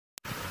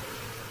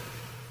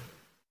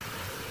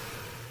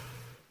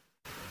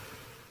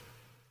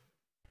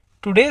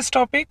Today's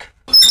topic: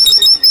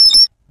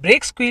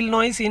 brake squeal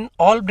noise in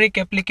all brake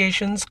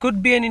applications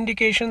could be an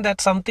indication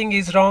that something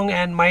is wrong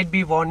and might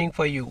be warning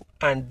for you,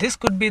 and this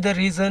could be the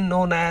reason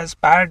known as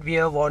pad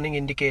wear warning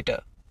indicator.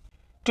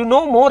 To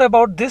know more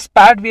about this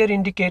pad wear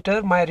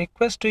indicator, my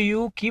request to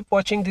you, keep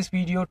watching this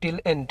video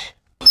till end.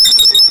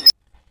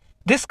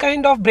 This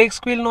kind of brake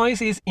squeal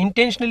noise is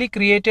intentionally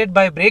created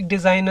by brake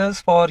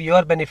designers for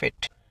your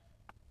benefit.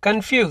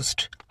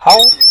 Confused?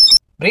 How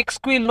brake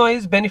squeal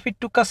noise benefit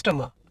to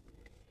customer?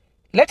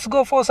 Let's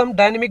go for some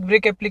dynamic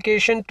brake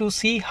application to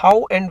see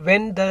how and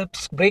when the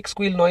brake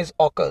squeal noise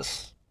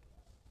occurs.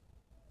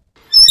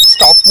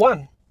 Stop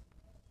 1,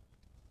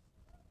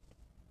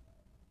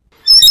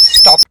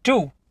 stop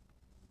 2,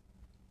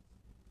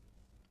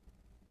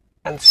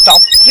 and stop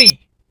 3,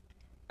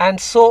 and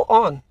so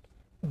on.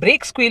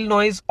 Brake squeal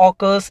noise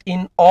occurs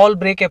in all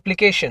brake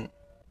application.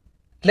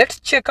 Let's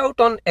check out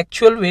on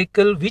actual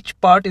vehicle which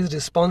part is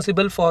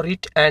responsible for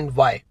it and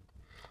why.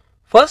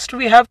 First,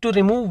 we have to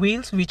remove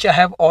wheels, which I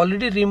have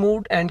already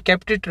removed and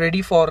kept it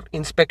ready for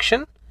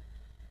inspection.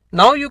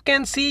 Now you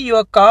can see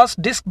your car's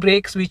disc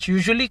brakes, which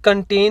usually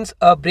contains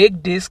a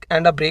brake disc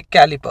and a brake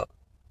caliper.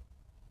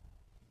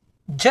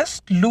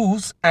 Just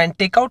loose and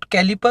take out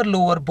caliper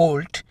lower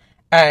bolt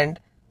and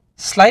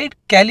slide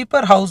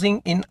caliper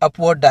housing in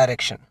upward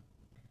direction.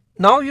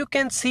 Now you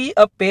can see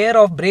a pair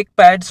of brake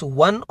pads,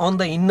 one on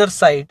the inner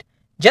side.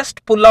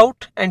 Just pull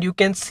out and you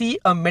can see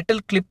a metal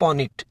clip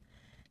on it.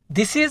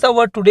 This is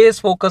our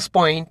today's focus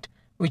point,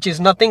 which is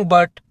nothing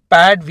but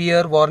pad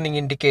wear warning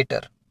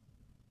indicator.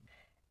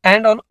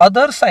 And on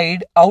other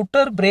side,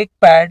 outer brake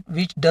pad,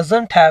 which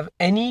doesn't have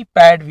any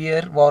pad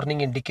wear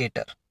warning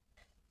indicator.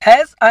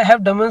 As I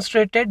have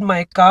demonstrated,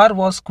 my car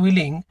was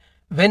squealing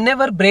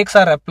whenever brakes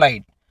are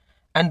applied,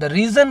 and the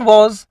reason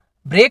was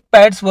brake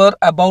pads were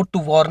about to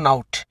worn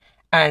out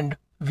and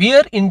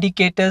wear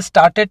indicators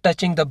started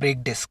touching the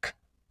brake disc.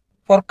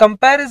 For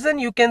comparison,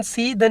 you can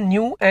see the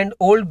new and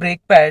old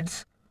brake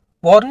pads.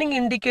 Warning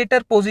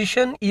indicator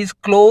position is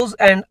close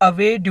and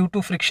away due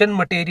to friction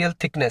material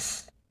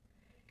thickness.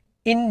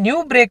 In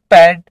new brake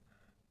pad,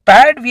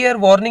 pad wear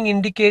warning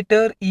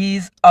indicator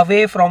is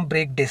away from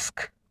brake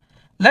disc.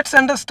 Let's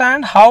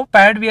understand how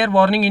pad wear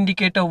warning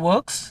indicator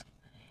works.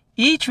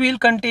 Each wheel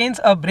contains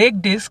a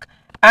brake disc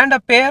and a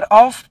pair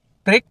of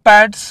brake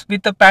pads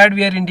with a pad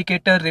wear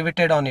indicator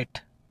riveted on it.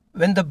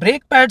 When the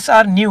brake pads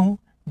are new,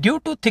 due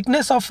to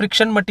thickness of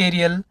friction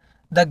material,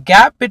 the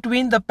gap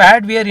between the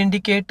pad wear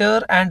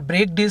indicator and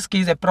brake disc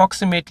is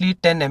approximately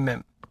 10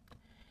 mm.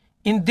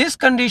 In this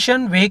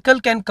condition, vehicle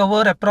can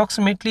cover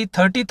approximately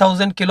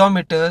 30,000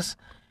 kilometers,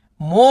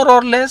 more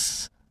or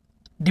less,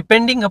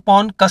 depending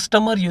upon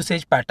customer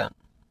usage pattern.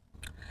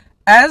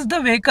 As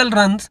the vehicle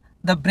runs,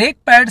 the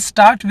brake pads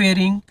start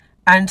wearing,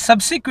 and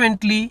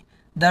subsequently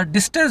the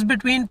distance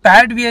between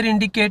pad wear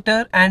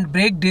indicator and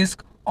brake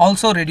disc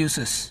also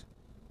reduces.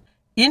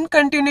 In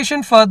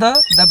continuation further,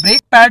 the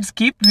brake pads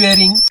keep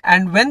wearing,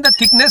 and when the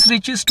thickness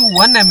reaches to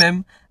 1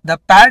 mm, the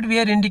pad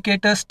wear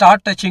indicators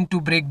start touching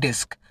to brake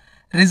disc,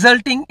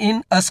 resulting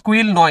in a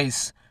squeal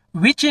noise,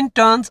 which in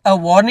turns a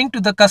warning to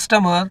the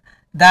customer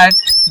that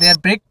their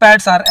brake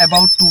pads are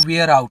about to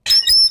wear out.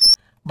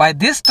 By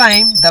this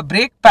time, the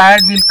brake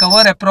pad will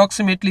cover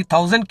approximately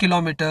 1000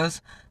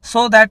 kilometers,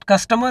 so that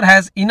customer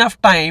has enough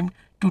time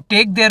to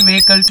take their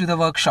vehicle to the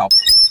workshop.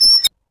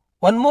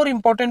 One more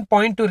important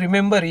point to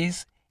remember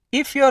is,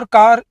 if your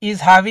car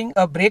is having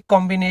a brake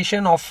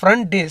combination of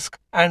front disc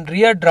and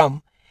rear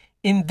drum,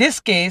 in this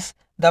case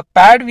the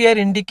pad wear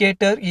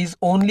indicator is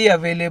only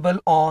available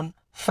on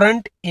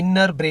front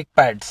inner brake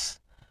pads.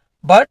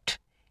 But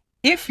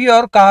if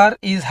your car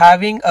is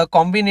having a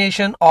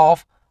combination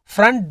of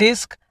front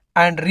disc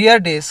and rear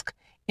disc,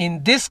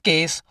 in this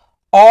case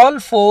all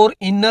 4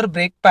 inner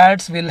brake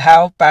pads will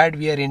have pad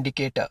wear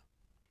indicator.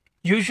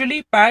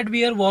 Usually pad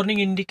wear warning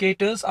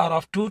indicators are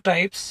of two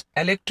types,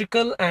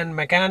 electrical and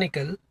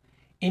mechanical.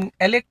 In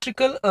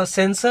electrical, a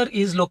sensor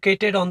is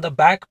located on the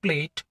back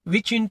plate,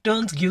 which in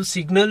turn gives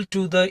signal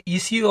to the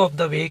ECU of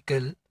the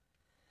vehicle.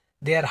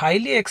 They are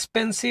highly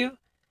expensive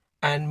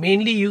and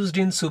mainly used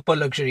in super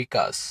luxury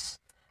cars.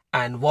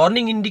 And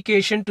warning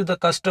indication to the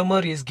customer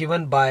is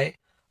given by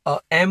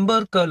a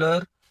amber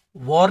color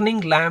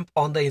warning lamp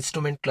on the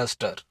instrument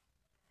cluster,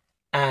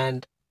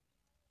 and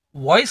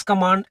voice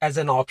command as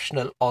an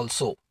optional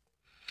also.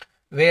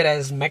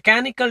 Whereas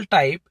mechanical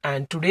type,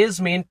 and today's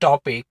main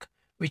topic,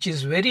 which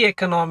is very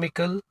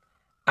economical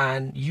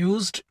and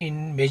used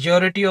in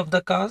majority of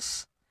the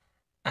cars,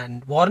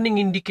 and warning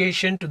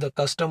indication to the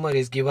customer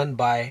is given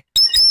by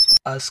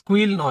a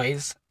squeal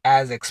noise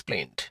as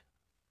explained.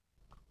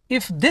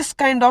 If this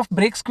kind of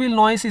brake squeal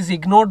noise is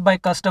ignored by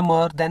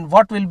customer, then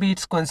what will be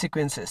its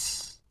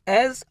consequences?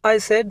 As I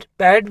said,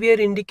 pad wear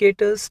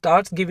indicator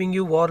starts giving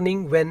you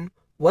warning when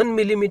 1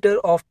 mm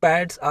of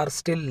pads are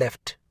still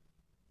left.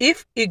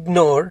 If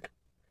ignored,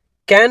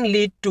 can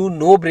lead to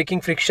no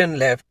braking friction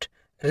left,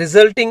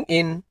 resulting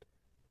in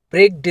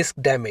brake disc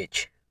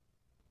damage.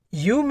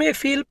 You may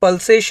feel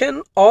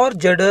pulsation or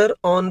judder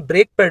on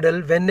brake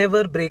pedal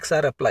whenever brakes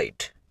are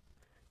applied.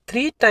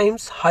 3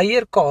 times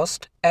higher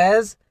cost,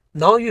 as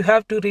now you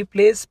have to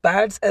replace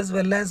pads as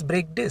well as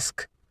brake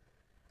disc.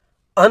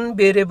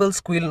 Unbearable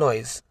squeal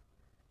noise,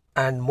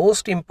 and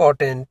most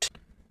important,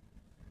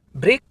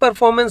 brake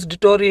performance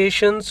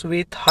deteriorations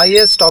with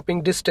higher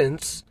stopping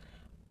distance,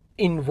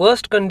 in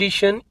worst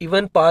condition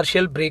even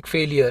partial brake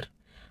failure.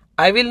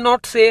 I will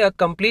not say a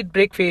complete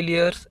brake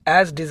failure,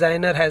 as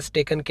designer has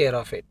taken care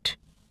of it.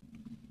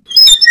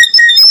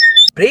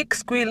 Brake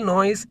squeal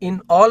noise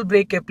in all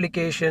brake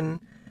application,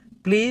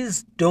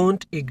 please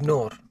don't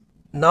ignore.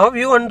 Now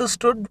you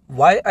understood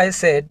why I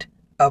said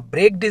a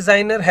brake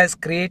designer has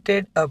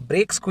created a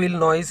brake squeal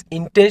noise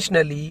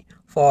intentionally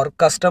for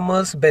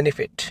customers'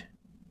 benefit.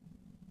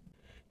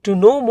 To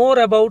know more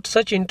about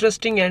such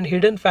interesting and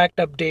hidden fact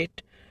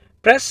update,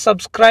 press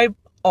subscribe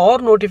or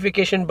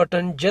notification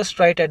button just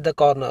right at the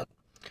corner.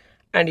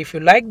 And if you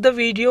like the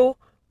video,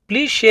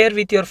 please share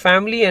with your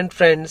family and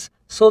friends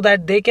so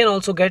that they can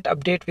also get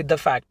update with the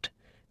fact.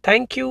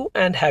 Thank you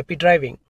and happy driving.